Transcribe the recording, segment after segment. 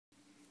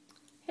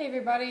Hey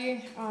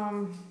everybody,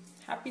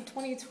 happy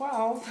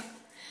 2012.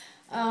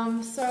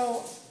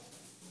 So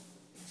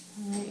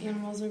my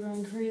animals are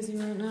going crazy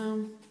right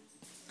now.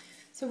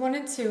 So I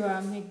wanted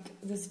to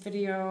make this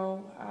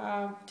video,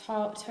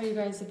 tell you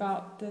guys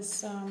about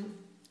this,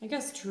 I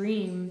guess,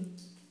 dream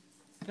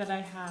that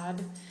I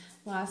had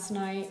last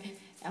night.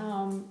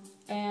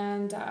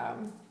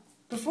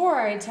 Before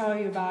I tell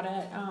you about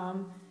it,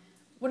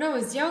 when I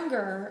was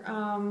younger,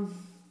 and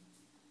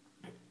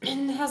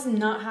it has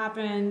not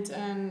happened,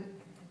 and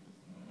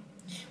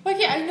well,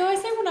 yeah, I know I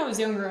say when I was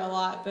younger a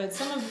lot, but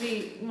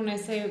when I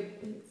say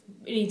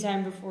any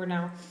time before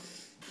now,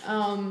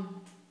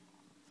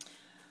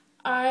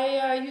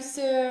 I used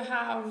to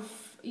have,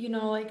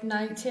 like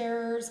night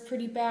terrors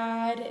pretty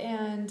bad,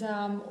 and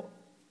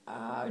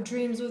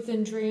dreams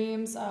within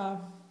dreams,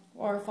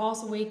 or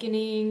false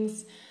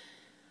awakenings.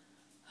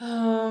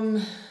 I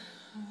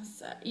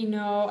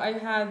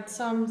had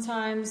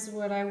sometimes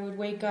when I would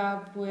wake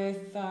up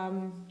with,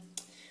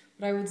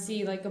 I would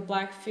see like a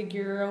black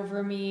figure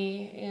over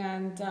me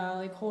and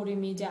like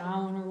holding me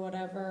down or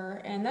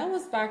whatever. And that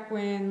was back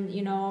when,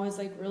 I was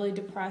like really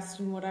depressed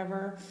and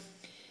whatever,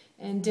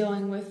 and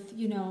dealing with,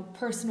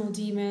 personal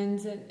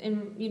demons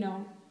and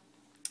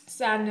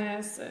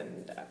sadness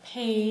and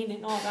pain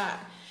and all that.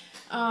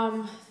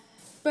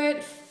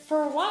 But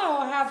for a while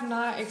I have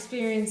not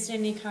experienced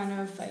any kind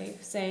of, like,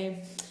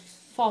 say,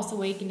 false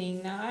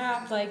awakening. Now I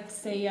have, like,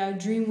 say, a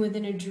dream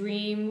within a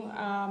dream,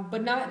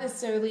 but not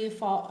necessarily a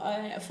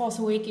false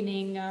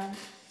awakening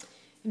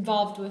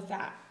involved with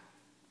that.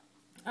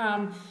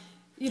 A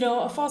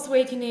false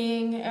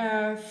awakening,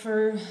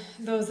 for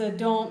those that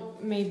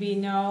don't maybe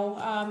know,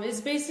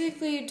 is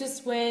basically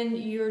just when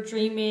you're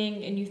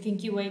dreaming and you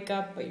think you wake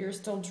up but you're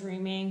still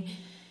dreaming,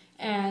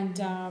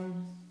 and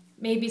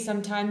maybe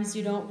sometimes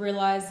you don't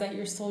realize that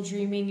you're still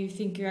dreaming. You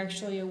think you're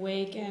actually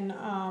awake,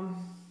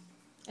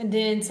 and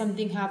then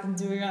something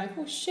happens where you're like,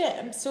 oh shit,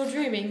 I'm still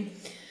dreaming.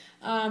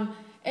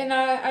 And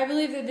I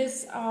believe that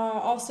this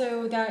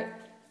also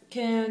that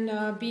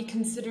can be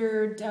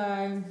considered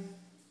an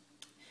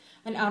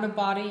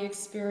out-of-body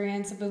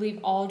experience. I believe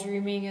all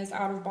dreaming is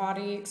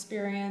out-of-body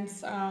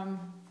experience.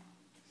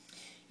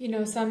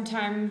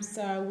 Sometimes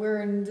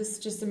we're in this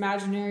just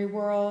imaginary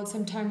world.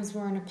 Sometimes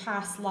we're in a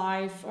past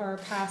life or a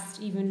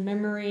past even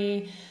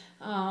memory.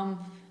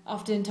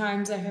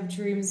 Oftentimes I have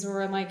dreams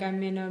where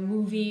I'm in a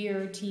movie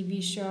or a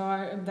TV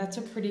show. That's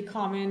a pretty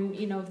common,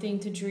 thing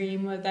to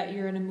dream, that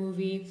you're in a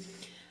movie.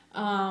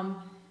 I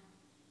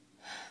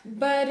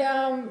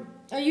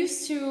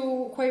used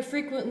to quite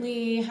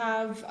frequently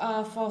have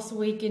false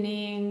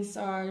awakenings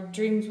or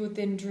dreams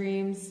within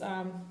dreams.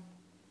 And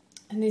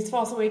these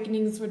false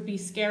awakenings would be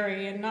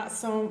scary and not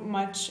so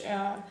much,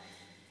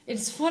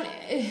 it's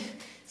funny.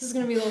 This is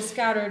going to be a little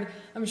scattered,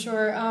 I'm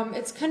sure.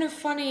 It's kind of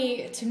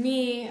funny to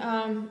me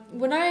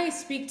when I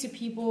speak to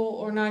people,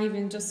 or not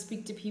even just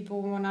speak to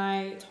people, when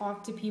I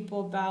talk to people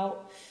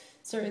about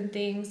certain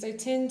things, I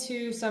tend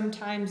to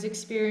sometimes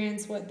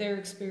experience what they're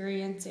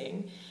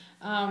experiencing.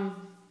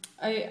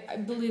 I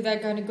believe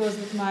that kind of goes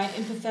with my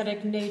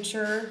empathetic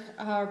nature,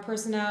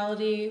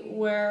 personality,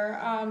 where,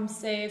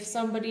 say, if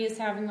somebody is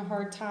having a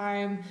hard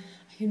time,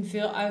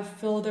 I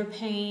feel their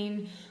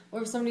pain.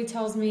 Or if somebody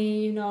tells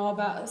me,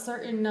 about a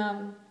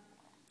certain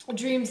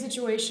dream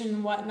situation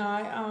and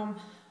whatnot,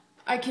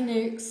 I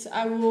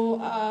will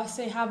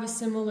say have a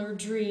similar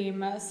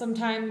dream.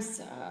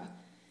 Sometimes,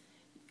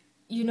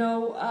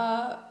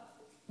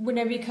 when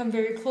I become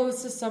very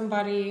close to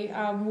somebody,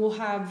 we'll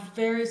have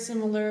very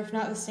similar, if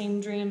not the same,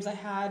 dreams. I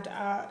had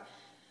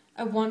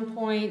at one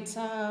point,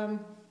 I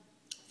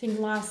think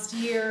last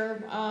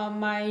year,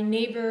 my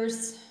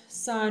neighbor's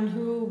son,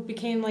 who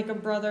became like a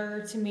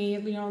brother to me, a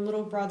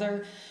little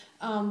brother,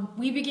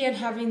 we began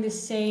having the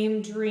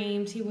same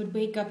dreams. He would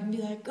wake up and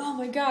be like, oh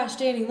my gosh,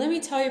 Danny, let me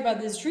tell you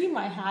about this dream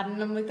I had.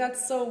 And I'm like,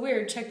 that's so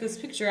weird. Check this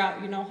picture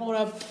out, hold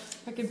up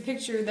like a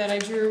picture that I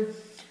drew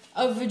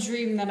of a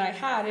dream that I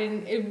had,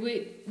 and it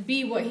would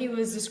be what he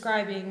was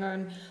describing,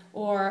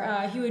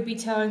 or he would be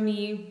telling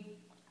me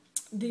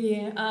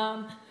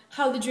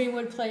how the dream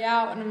would play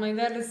out, and I'm like,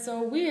 that is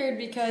so weird,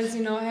 because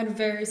I had a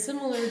very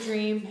similar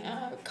dream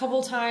a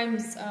couple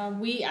times.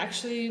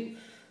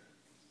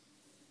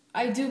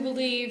 I do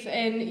believe,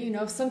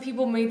 and some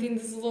people may think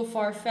this is a little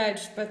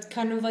far-fetched, but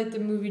kind of like the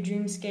movie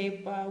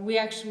Dreamscape, we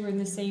actually were in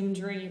the same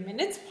dream,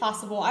 and it's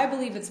possible. I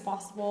believe it's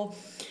possible.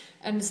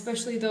 And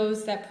especially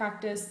those that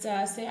practice,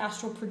 say,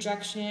 astral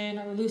projection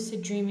or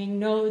lucid dreaming,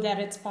 know that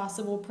it's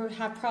possible,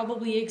 have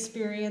probably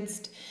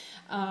experienced,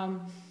 of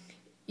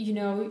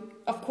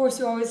course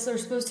you always are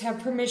supposed to have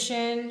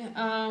permission,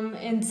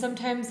 and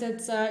sometimes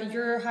it's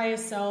your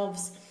highest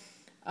selves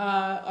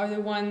are the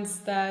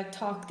ones that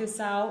talk this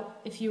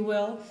out, if you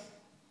will.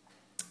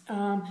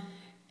 But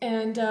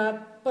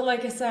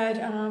like I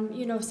said,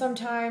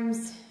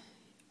 sometimes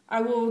I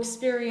will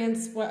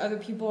experience what other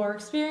people are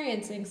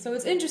experiencing. So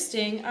it's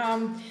interesting.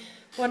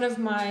 One of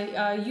my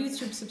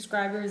YouTube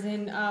subscribers,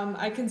 and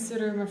I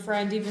consider him a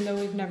friend even though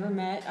we've never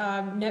met,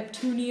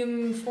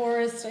 Neptunium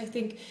Forest, I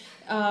think,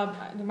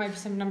 there might be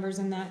some numbers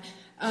in that.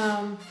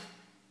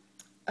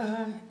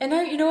 And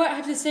you know what, I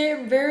have to say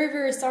I'm very,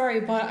 very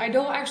sorry, but I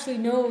don't actually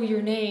know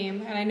your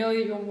name, and I know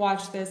that you'll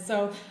watch this,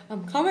 so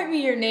comment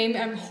me your name.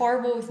 I'm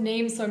horrible with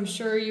names, so I'm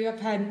sure you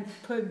have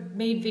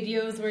made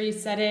videos where you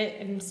said it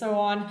and so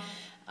on,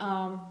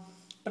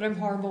 but I'm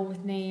horrible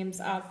with names.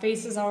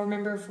 Faces I'll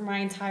remember for my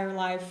entire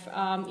life,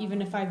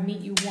 even if I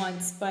meet you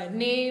once, but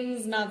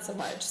names, not so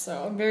much,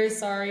 so I'm very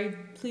sorry.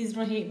 Please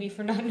don't hate me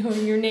for not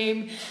knowing your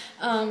name.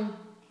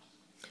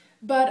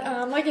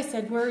 But like I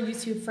said, we're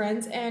YouTube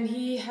friends, and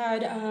he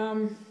had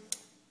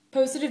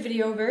posted a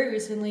video very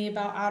recently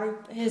about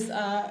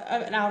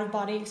an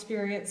out-of-body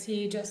experience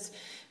he just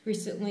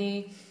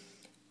recently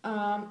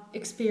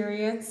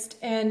experienced.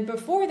 And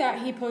before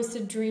that, he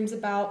posted dreams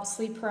about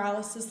sleep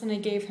paralysis, and I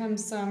gave him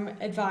some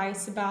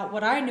advice about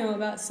what I know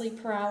about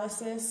sleep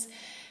paralysis.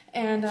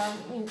 And I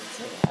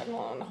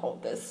want to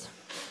hold this.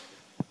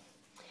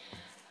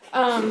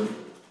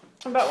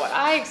 About what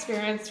I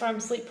experienced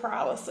from sleep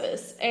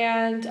paralysis.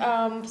 And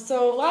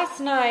so last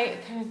night,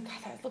 God,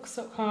 that looks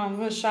so calm. I'm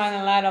going to shine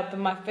a light up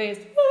in my face.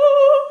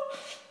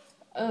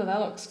 Oh, that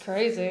looks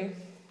crazy.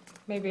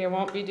 Maybe I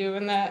won't be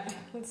doing that.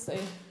 Let's see.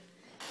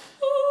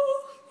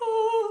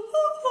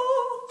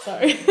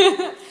 Sorry.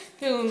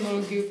 Feeling a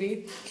little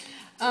goofy.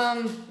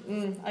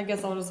 I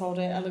guess I'll just hold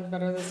it. I look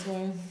better this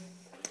way.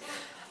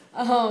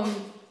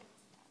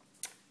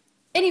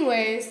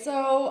 Anyway,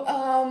 so,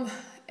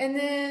 and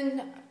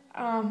then,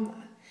 and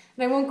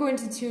I won't go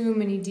into too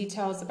many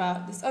details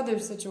about this other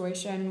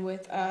situation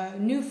with a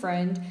new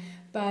friend,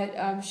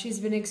 but she's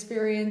been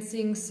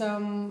experiencing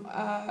some,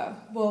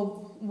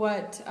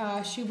 what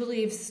she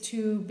believes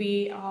to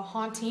be a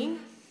haunting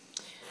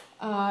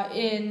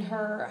in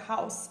her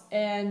house.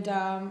 And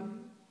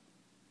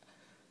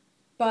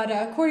but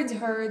according to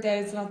her, that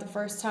is not the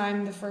first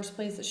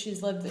place that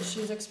she's lived that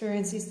she's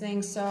experienced these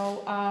things.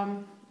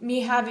 So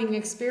me having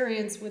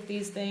experience with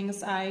these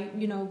things, I,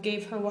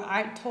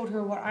 told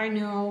her what I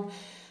know.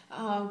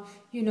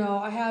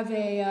 I have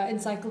a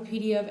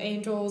encyclopedia of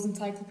angels,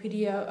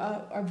 encyclopedia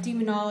of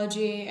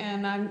demonology,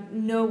 and I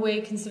no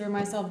way consider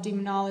myself a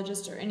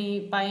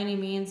demonologist by any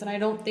means. And I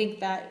don't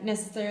think that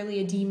necessarily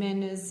a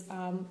demon is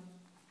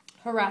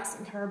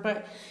harassing her,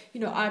 but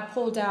I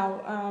pulled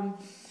out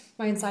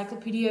my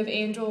encyclopedia of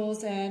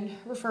angels and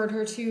referred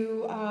her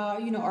to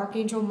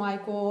Archangel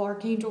Michael.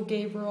 Archangel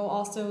Gabriel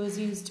also is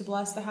used to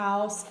bless the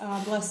house,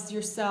 bless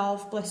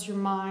yourself, bless your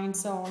mind,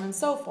 so on and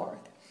so forth.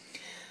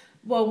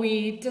 Well,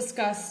 we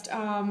discussed,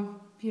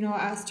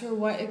 asked her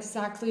what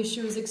exactly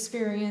she was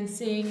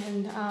experiencing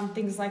and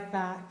things like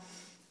that.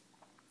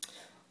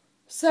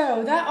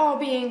 So that all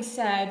being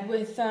said,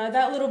 with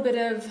that little bit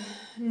of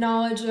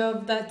knowledge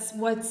of that's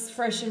what's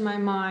fresh in my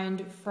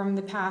mind from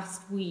the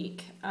past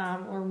week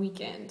or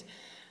weekend.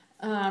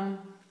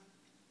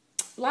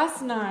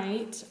 Last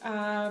night,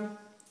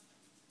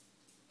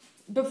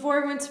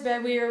 before I went to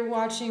bed,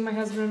 my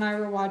husband and I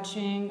were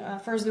watching,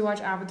 first we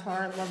watched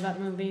Avatar. I love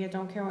that movie. I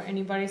don't care what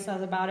anybody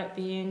says about it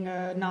being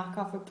a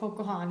knockoff of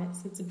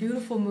Pocahontas. It's a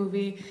beautiful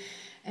movie,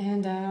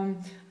 and I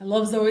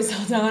love Zoe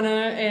Saldana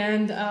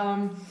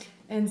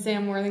and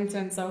Sam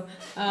Worthington. So,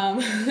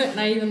 and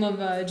I even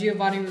love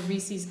Giovanni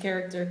Ribisi's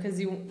character, because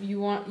you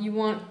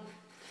want.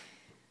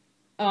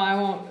 Oh, I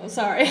won't.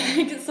 Sorry,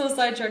 I get so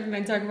sidetracked when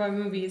I talk about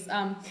movies.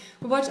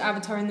 We watched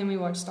Avatar, and then we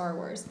watched Star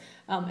Wars,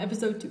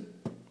 Episode 2,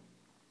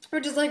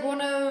 which is like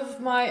one of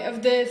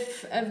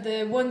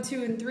the 1,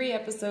 2, and 3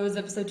 episodes.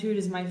 Episode 2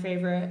 is my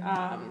favorite.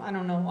 I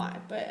don't know why,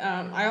 but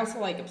I also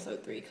like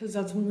Episode 3 because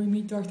that's when we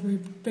meet Darth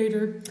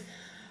Vader.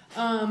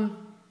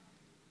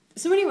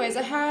 So anyways,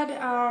 I had,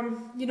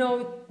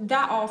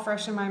 that all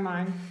fresh in my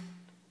mind.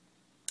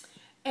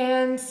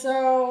 And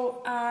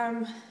so,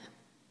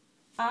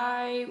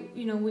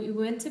 we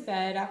went to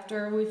bed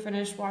after we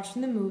finished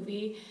watching the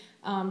movie,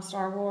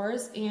 Star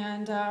Wars,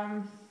 and,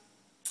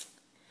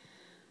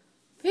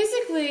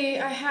 basically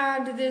I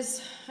had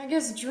this,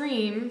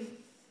 dream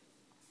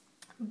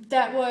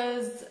that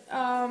was,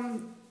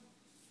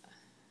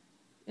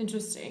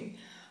 interesting.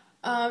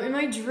 In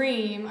my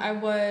dream, I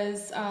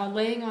was,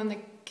 laying on the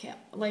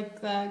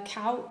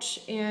couch,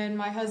 and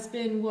my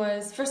husband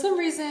was, for some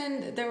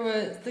reason, it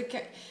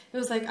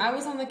was like I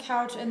was on the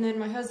couch, and then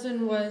my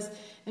husband was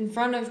in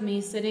front of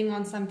me sitting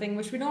on something,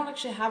 which we don't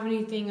actually have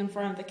anything in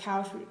front of the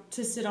couch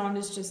to sit on.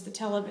 It's just the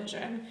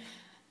television.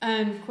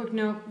 And quick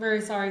note,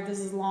 very sorry this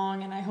is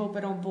long, and I hope I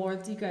don't bore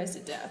you guys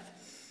to death.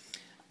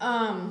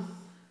 So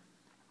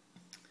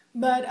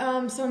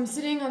I'm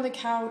sitting on the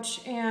couch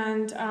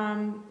and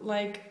on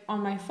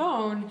my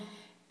phone,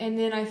 and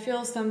then I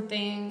feel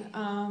something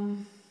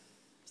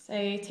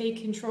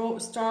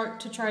start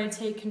to try to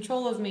take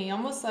control of me,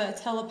 almost a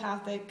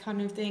telepathic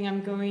kind of thing.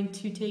 I'm going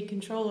to take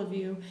control of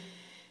you.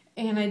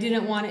 And I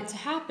didn't want it to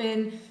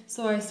happen,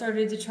 so I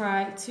started to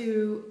try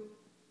to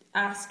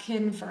ask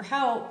him for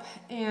help,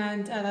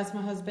 and that's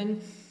my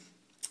husband,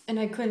 and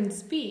I couldn't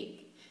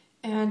speak.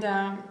 And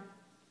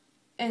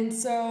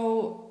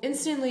so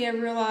instantly I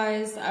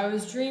realized I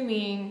was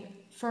dreaming.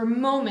 For a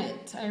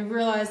moment, I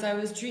realized I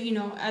was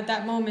at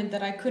that moment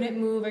that I couldn't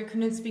move, I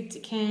couldn't speak to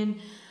Ken.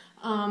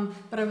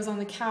 but I was on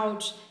the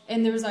couch,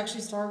 and there was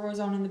actually Star Wars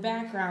on in the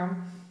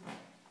background.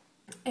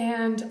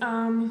 And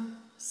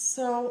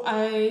so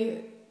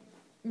I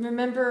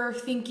remember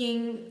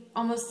thinking,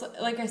 almost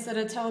like I said,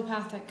 a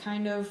telepathic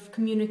kind of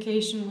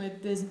communication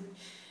with this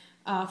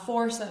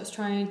force that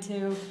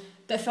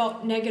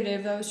felt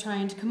negative, that was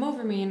trying to come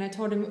over me. And I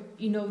told him,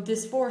 you know,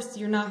 this force,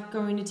 you're not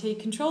going to take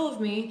control of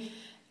me,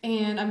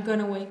 and I'm going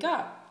to wake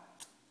up.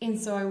 And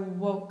so I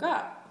woke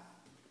up.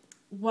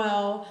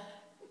 Well,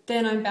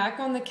 then I'm back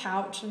on the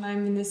couch, and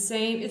I'm in it's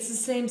the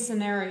same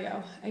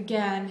scenario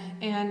again.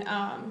 And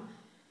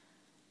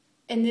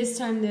this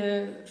time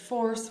the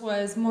force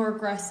was more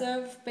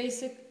aggressive,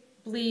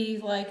 basically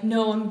like,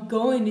 no, I'm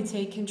going to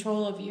take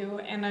control of you.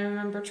 And I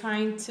remember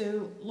trying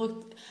to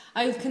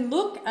I can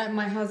look at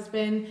my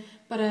husband,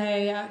 but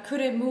I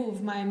couldn't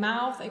move my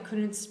mouth, I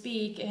couldn't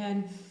speak,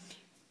 and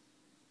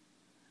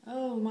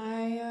oh,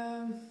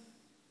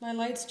 my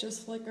lights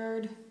just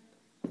flickered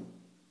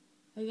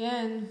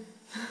again.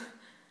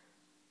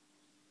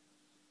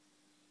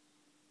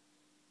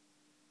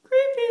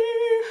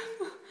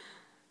 Creepy!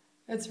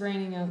 It's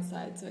raining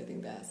outside, so I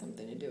think that has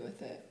something to do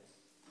with it.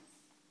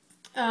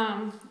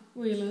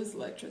 We lose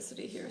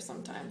electricity here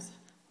sometimes.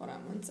 Hold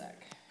on one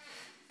sec.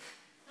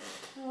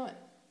 Oh,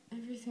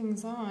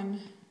 everything's on.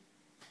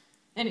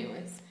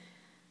 Anyways.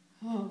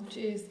 Oh,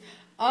 jeez.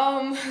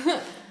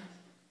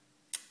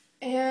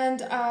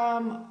 And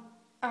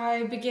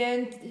I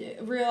began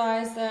to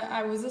realize that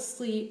I was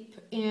asleep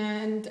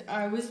and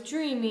I was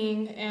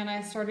dreaming, and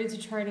I started to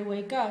try to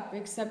wake up,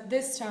 except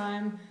this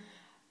time,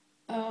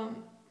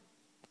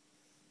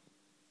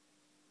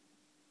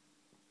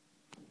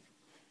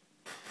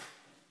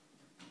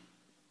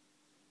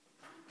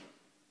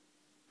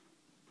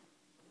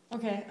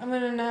 okay, I'm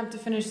gonna have to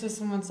finish this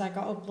in one sec.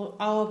 I'll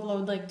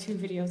upload like 2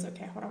 videos.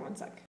 Okay, hold on one sec.